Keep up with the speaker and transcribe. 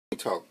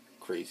talk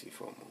crazy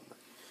for a moment.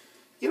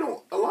 You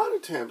know, a lot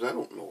of times I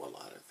don't know a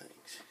lot of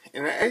things.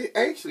 And I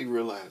actually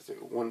realized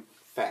that one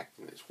fact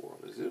in this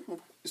world is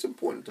it's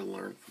important to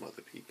learn from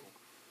other people,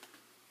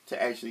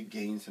 to actually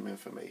gain some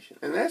information.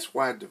 And that's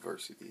why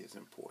diversity is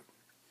important.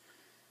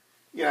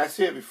 You know, I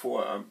said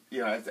before,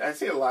 I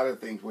say a lot of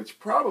things which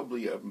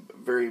probably are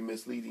very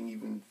misleading,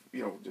 even,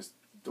 just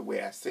the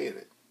way I said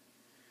it.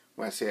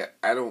 When I say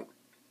I don't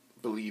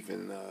believe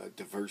in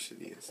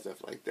diversity and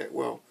stuff like that.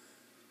 Well,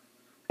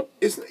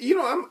 it's,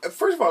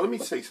 first of all, let me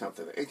say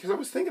something. Because I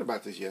was thinking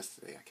about this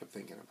yesterday. I kept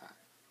thinking about it.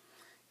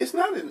 It's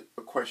not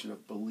a question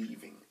of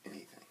believing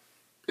anything.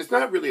 It's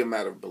not really a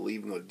matter of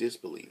believing or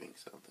disbelieving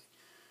something.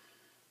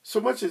 So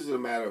much as a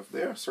matter of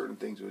there are certain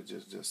things which are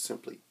just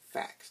simply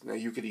facts. Now,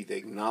 you could either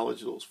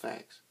acknowledge those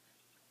facts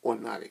or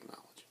not acknowledge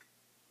them.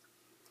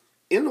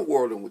 In the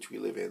world in which we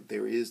live in,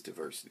 there is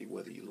diversity,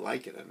 whether you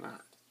like it or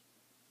not.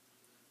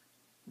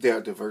 There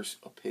are diverse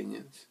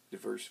opinions,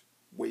 diverse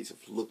ways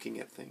of looking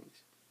at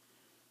things,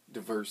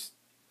 diverse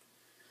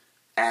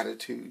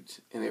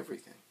attitudes and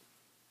everything.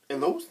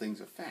 And those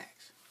things are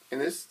facts.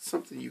 And it's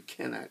something you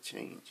cannot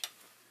change.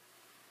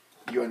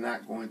 You're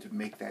not going to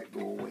make that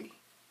go away.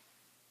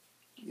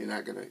 You're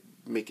not going to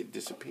make it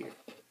disappear.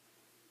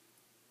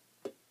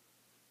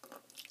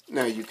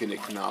 Now, you can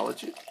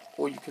acknowledge it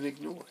or you can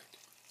ignore it.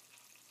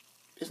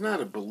 It's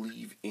not a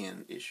believe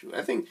in issue.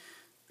 I think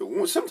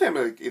sometimes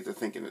I get to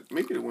thinking that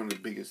maybe one of the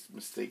biggest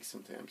mistakes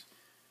sometimes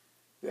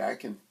that I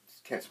can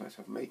catch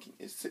myself making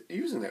is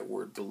using that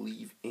word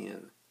believe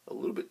in a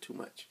little bit too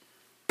much.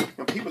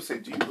 When people say,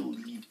 do you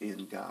believe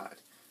in God?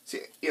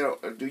 See,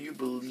 do you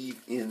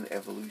believe in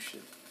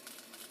evolution?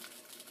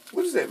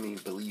 What does that mean,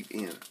 believe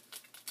in?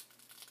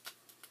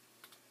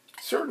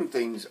 Certain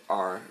things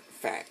are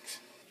facts.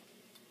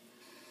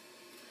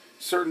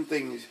 Certain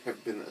things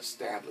have been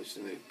established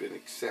and they've been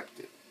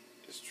accepted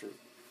as true.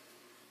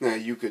 Now,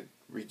 you could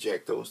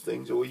reject those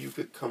things or you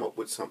could come up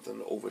with something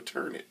to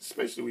overturn it,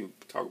 especially when you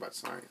talk about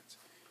science.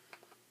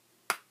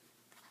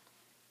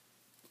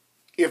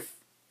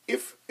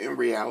 If in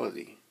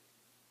reality,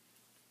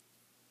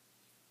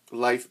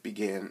 life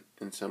began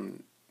in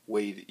some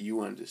way that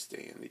you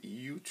understand, that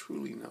you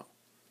truly know,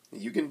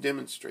 and you can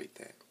demonstrate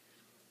that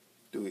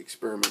through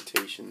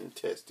experimentation and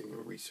testing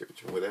and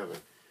research and whatever,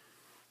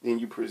 then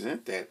you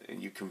present that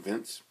and you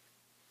convince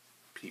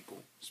people,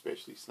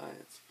 especially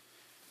science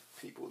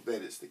people,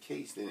 that it's the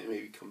case, then it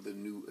may become the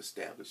new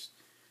established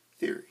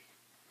theory.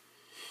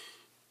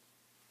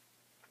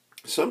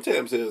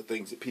 Sometimes there are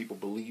things that people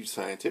believe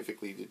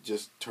scientifically that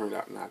just turned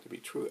out not to be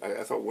true.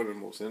 I thought one of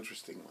the most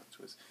interesting ones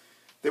was,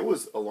 there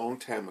was a long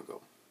time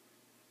ago,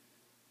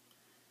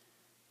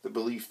 the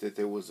belief that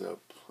there was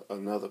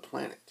another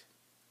planet.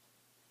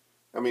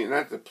 I mean,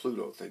 not the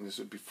Pluto thing, this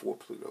was before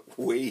Pluto,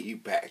 way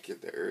back in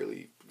the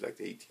early, like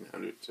the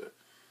 1800s or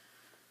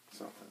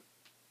something.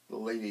 The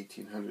late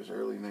 1800s,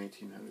 early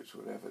 1900s,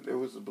 whatever. There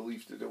was a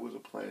belief that there was a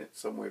planet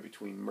somewhere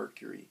between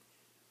Mercury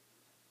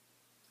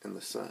and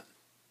the sun.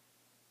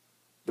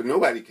 But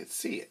nobody could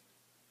see it.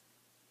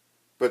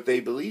 But they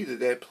believed that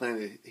that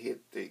planet had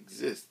to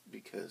exist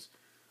because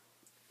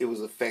it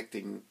was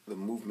affecting the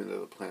movement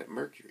of the planet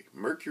Mercury.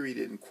 Mercury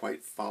didn't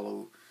quite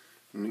follow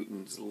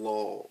Newton's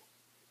law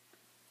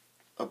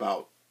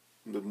about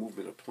the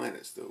movement of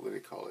planets, though. What do they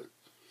call it?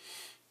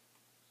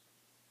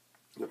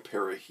 The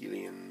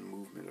perihelion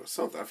movement or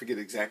something. I forget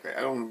exactly.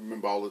 I don't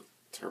remember all the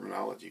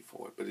terminology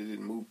for it, but it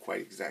didn't move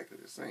quite exactly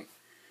the same,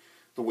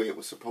 the way it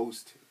was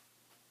supposed to.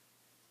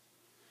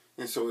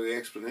 And so the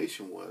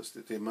explanation was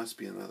that there must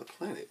be another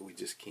planet. We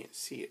just can't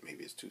see it.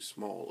 Maybe it's too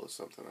small or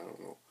something. I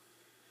don't know.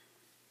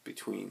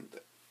 Between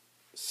the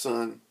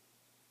sun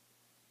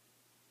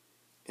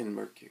and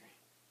Mercury.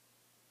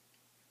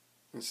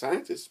 And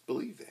scientists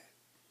believe that.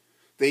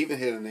 They even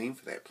had a name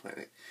for that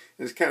planet.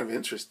 And it's kind of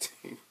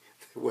interesting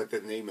what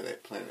the name of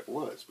that planet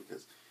was,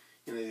 because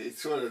it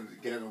sort of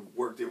kind of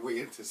worked their way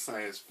into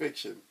science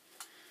fiction.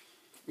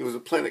 It was a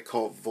planet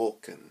called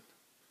Vulcan,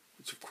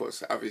 which, of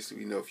course, obviously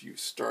we know if you're a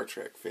Star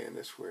Trek fan,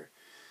 that's where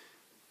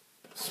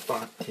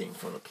Spock came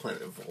from, the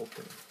planet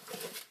Vulcan.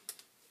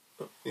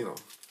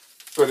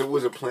 But it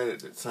was a planet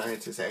that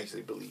scientists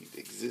actually believed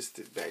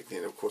existed back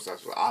then. Of course,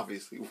 that was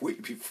obviously way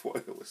before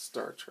it was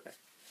Star Trek.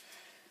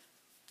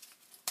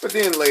 But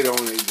then later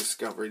on they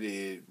discovered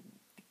it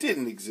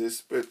didn't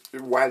exist, but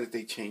why did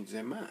they change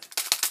their mind?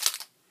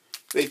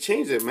 They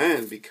changed their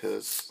mind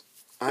because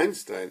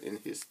Einstein, in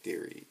his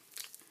theory,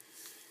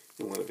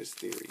 in one of his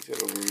theories, I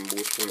don't remember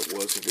which one it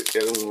was, I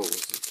don't know if it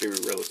was the theory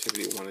of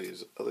relativity or one of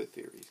his other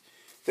theories,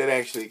 that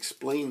actually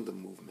explained the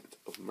movement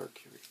of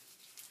Mercury.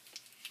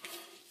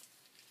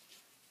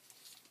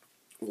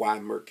 Why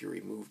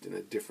Mercury moved in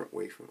a different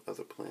way from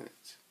other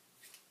planets.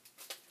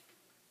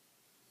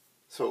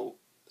 So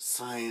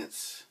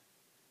science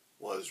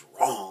was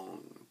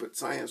wrong, but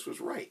science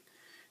was right.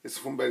 As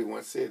somebody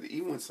once said,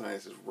 even when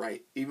science is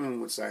right,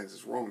 even when science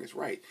is wrong, it's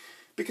right.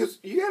 Because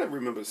you got to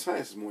remember,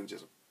 science is more than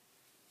just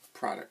a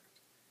product.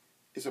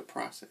 It's a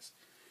process.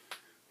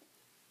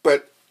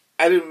 But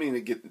I didn't mean to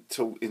get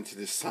so into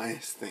this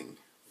science thing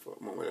for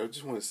a moment. I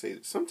just want to say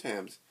that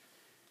sometimes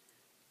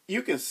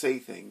you can say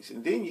things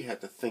and then you have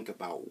to think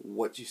about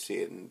what you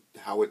said and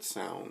how it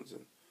sounds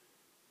and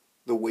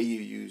the way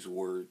you use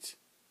words.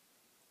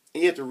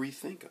 And you have to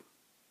rethink them.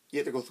 You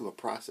have to go through a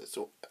process.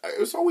 So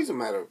it's always a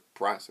matter of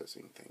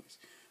processing things,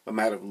 a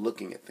matter of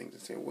looking at things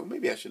and saying, well,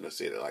 maybe I shouldn't have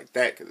said it like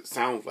that because it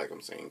sounds like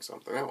I'm saying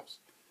something else.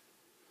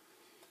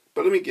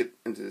 But let me get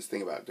into this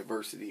thing about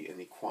diversity and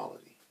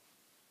equality.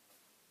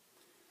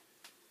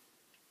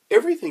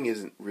 Everything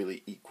isn't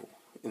really equal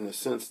in the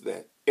sense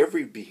that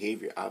every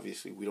behavior,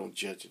 obviously, we don't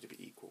judge it to be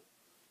equal.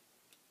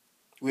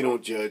 We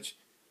don't judge,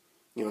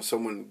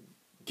 someone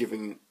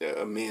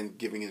a man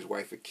giving his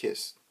wife a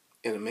kiss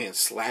and a man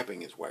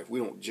slapping his wife. We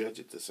don't judge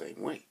it the same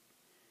way.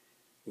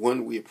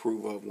 One we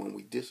approve of, one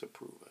we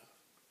disapprove of.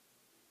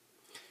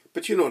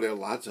 But there are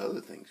lots of other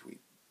things we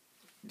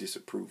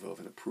disapprove of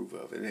and approve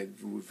of, and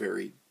it will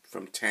vary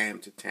from time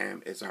to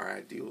time as our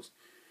ideals,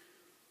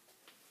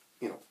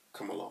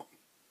 come along.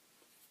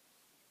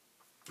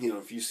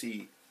 If you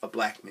see a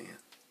black man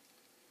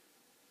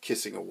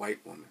kissing a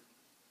white woman,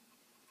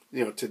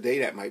 today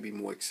that might be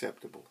more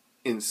acceptable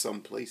in some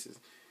places.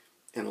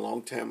 And a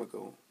long time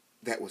ago,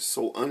 that was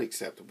so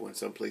unacceptable. In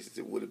some places,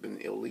 it would have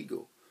been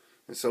illegal.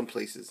 In some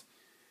places,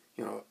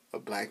 a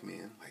black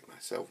man like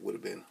myself would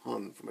have been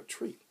hung from a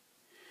tree.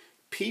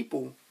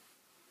 People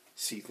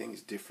see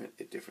things different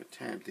at different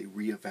times. They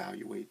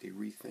reevaluate, they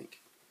rethink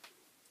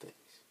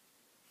things.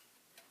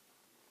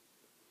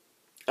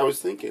 I was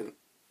thinking,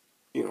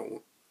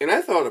 and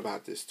I thought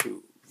about this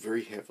too,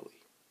 very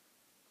heavily.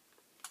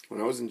 When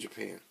I was in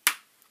Japan,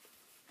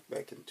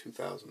 back in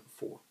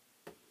 2004,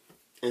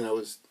 and I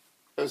was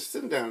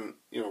sitting down,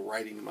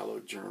 writing in my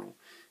little journal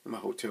in my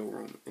hotel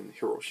room in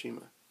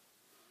Hiroshima.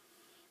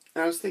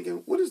 And I was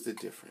thinking, what is the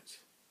difference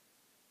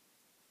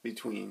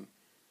between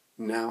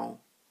now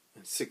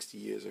and 60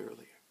 years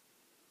earlier?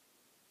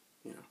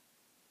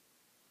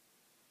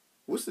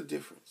 What's the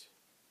difference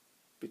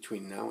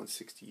between now and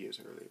 60 years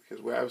earlier?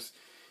 Because where I was,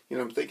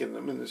 I'm thinking,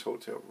 I'm in this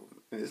hotel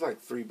room, and it's like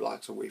 3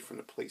 blocks away from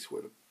the place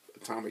where the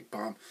atomic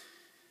bomb,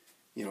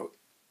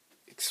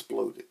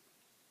 exploded.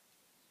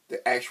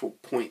 The actual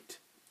point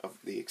of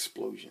the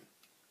explosion.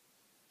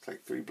 It's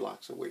like 3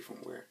 blocks away from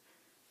where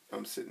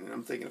I'm sitting. And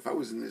I'm thinking, if I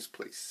was in this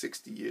place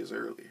 60 years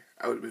earlier,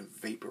 I would have been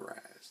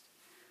vaporized.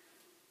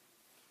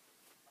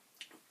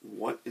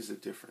 What is the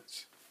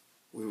difference?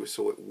 We were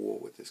so at war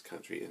with this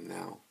country, and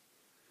now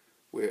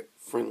we're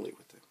friendly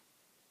with them.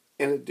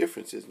 And the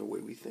difference is in the way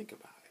we think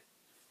about it,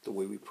 the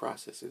way we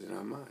process it in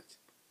our minds.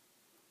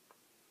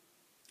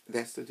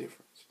 That's the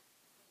difference.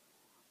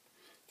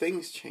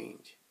 Things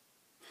change.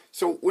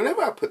 So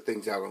whenever I put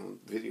things out on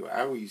video,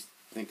 I always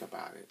think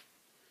about it.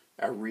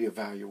 I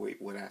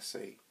reevaluate what I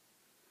say.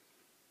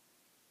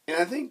 And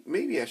I think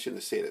maybe I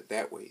shouldn't have said it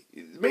that way.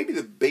 Maybe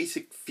the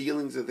basic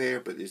feelings are there,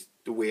 but it's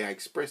the way I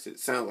express it. It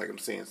sounds like I'm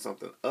saying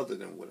something other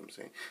than what I'm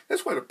saying.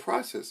 That's why the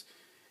process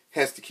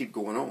has to keep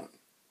going on.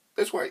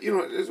 That's why,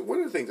 one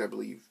of the things I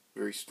believe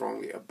very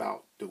strongly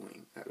about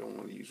doing, I don't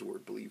want to use the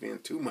word believe in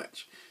too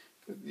much.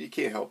 You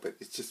can't help it.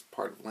 It's just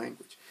part of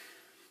language.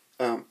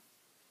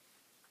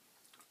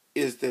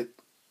 Is that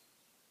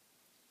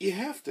you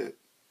have to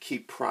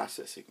keep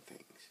processing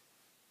things.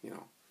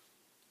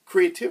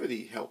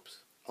 Creativity helps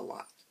a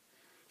lot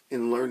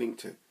in learning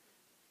to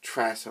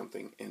try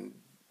something and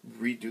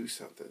redo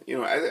something.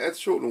 I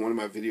showed in one of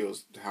my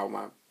videos how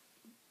my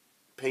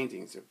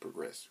paintings have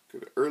progressed.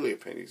 Because earlier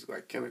paintings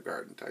like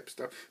kindergarten type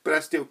stuff, but I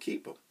still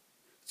keep them.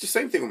 It's the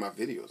same thing with my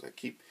videos.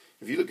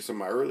 If you look at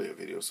some of my earlier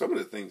videos, some of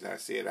the things I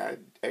said I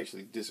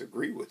actually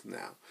disagree with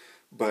now,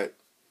 but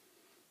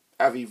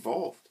I've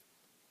evolved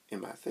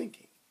in my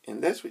thinking.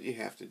 And that's what you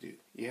have to do.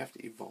 You have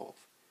to evolve.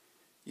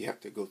 You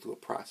have to go through a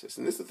process.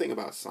 And this is the thing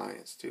about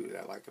science, too,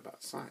 that I like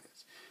about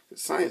science. That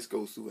science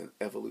goes through an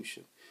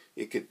evolution.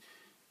 It could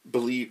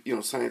believe,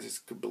 scientists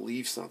could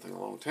believe something a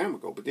long time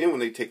ago, but then when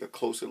they take a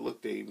closer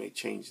look, they may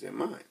change their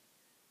mind.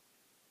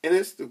 And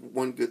that's the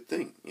one good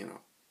thing,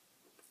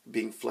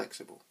 being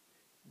flexible,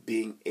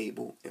 being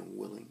able and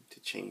willing to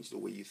change the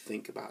way you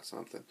think about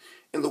something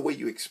and the way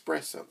you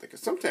express something.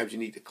 Because sometimes you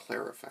need to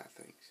clarify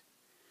things.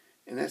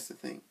 And that's the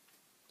thing.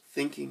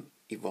 Thinking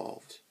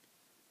evolves.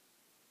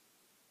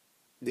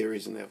 There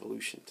is an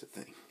evolution to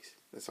things.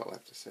 That's all I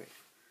have to say.